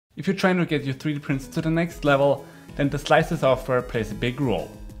If you're trying to get your 3D prints to the next level, then the slicer software plays a big role.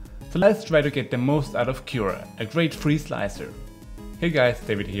 So let's try to get the most out of Cura, a great free slicer. Hey guys,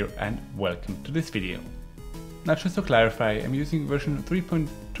 David here and welcome to this video. Now just to clarify, I'm using version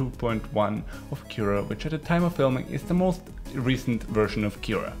 3.2.1 of Cura, which at the time of filming is the most recent version of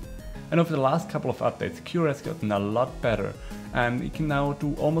Cura. And over the last couple of updates, Cura has gotten a lot better and it can now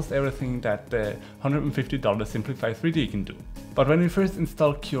do almost everything that the $150 Simplify 3D can do. But when we first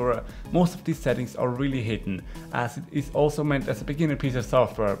install Cura, most of these settings are really hidden, as it is also meant as a beginner piece of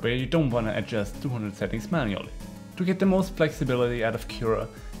software where you don't want to adjust 200 settings manually. To get the most flexibility out of Cura,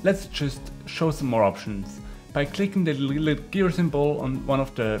 let's just show some more options by clicking the little gear symbol on one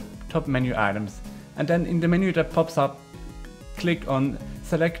of the top menu items, and then in the menu that pops up, click on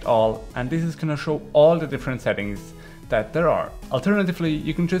Select All, and this is gonna show all the different settings that there are. Alternatively,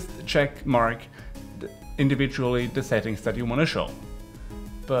 you can just check mark individually the settings that you want to show.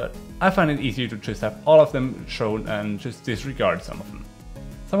 But I find it easier to just have all of them shown and just disregard some of them.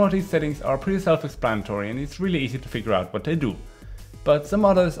 Some of these settings are pretty self-explanatory and it's really easy to figure out what they do. But some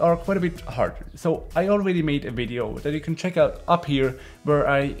others are quite a bit harder. So I already made a video that you can check out up here where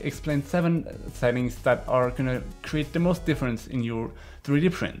I explain 7 settings that are gonna create the most difference in your 3D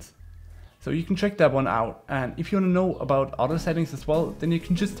prints. So you can check that one out, and if you want to know about other settings as well, then you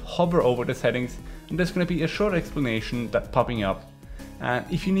can just hover over the settings and there's going to be a short explanation that's popping up. And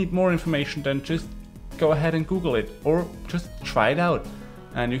if you need more information, then just go ahead and Google it or just try it out.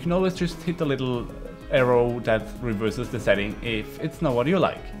 And you can always just hit the little arrow that reverses the setting if it's not what you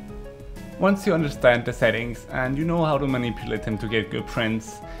like. Once you understand the settings and you know how to manipulate them to get good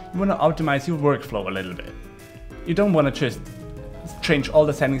prints, you want to optimize your workflow a little bit. You don't want to just change all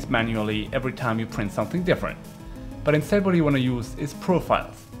the settings manually every time you print something different. But instead what you want to use is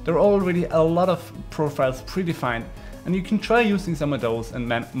profiles. There are already a lot of profiles predefined and you can try using some of those and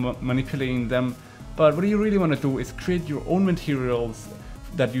manipulating them, but what you really want to do is create your own materials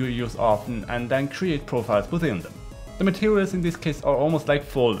that you use often and then create profiles within them. The materials in this case are almost like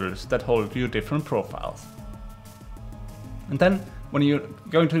folders that hold your different profiles. And then when you're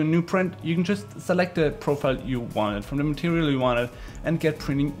going to a new print, you can just select the profile you wanted from the material you wanted and get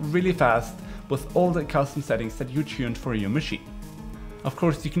printing really fast with all the custom settings that you tuned for your machine. Of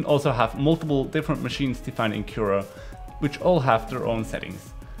course, you can also have multiple different machines defined in Cura, which all have their own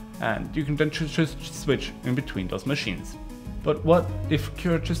settings, and you can then just switch in between those machines. But what if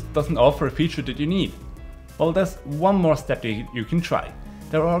Cura just doesn't offer a feature that you need? Well, there's one more step that you can try.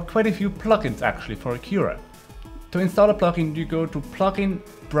 There are quite a few plugins actually for Cura. To install a plugin, you go to Plugin,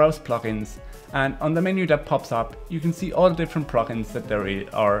 Browse Plugins, and on the menu that pops up, you can see all the different plugins that there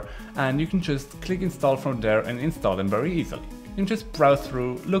are, and you can just click install from there and install them very easily. You can just browse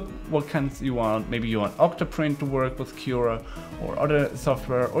through, look what kinds you want. Maybe you want Octoprint to work with Cura or other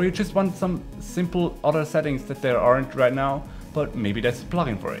software, or you just want some simple other settings that there aren't right now, but maybe there's a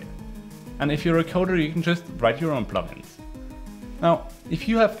plugin for it. And if you're a coder, you can just write your own plugins. Now, if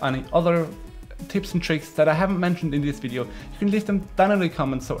you have any other tips and tricks that I haven't mentioned in this video, you can leave them down in the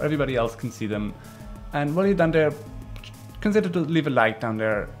comments so everybody else can see them. And while you're down there, consider to leave a like down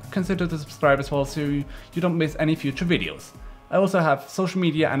there, consider to subscribe as well so you don't miss any future videos. I also have social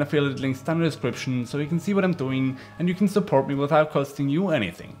media and affiliate links down in the description so you can see what I'm doing and you can support me without costing you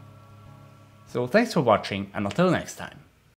anything. So thanks for watching and until next time.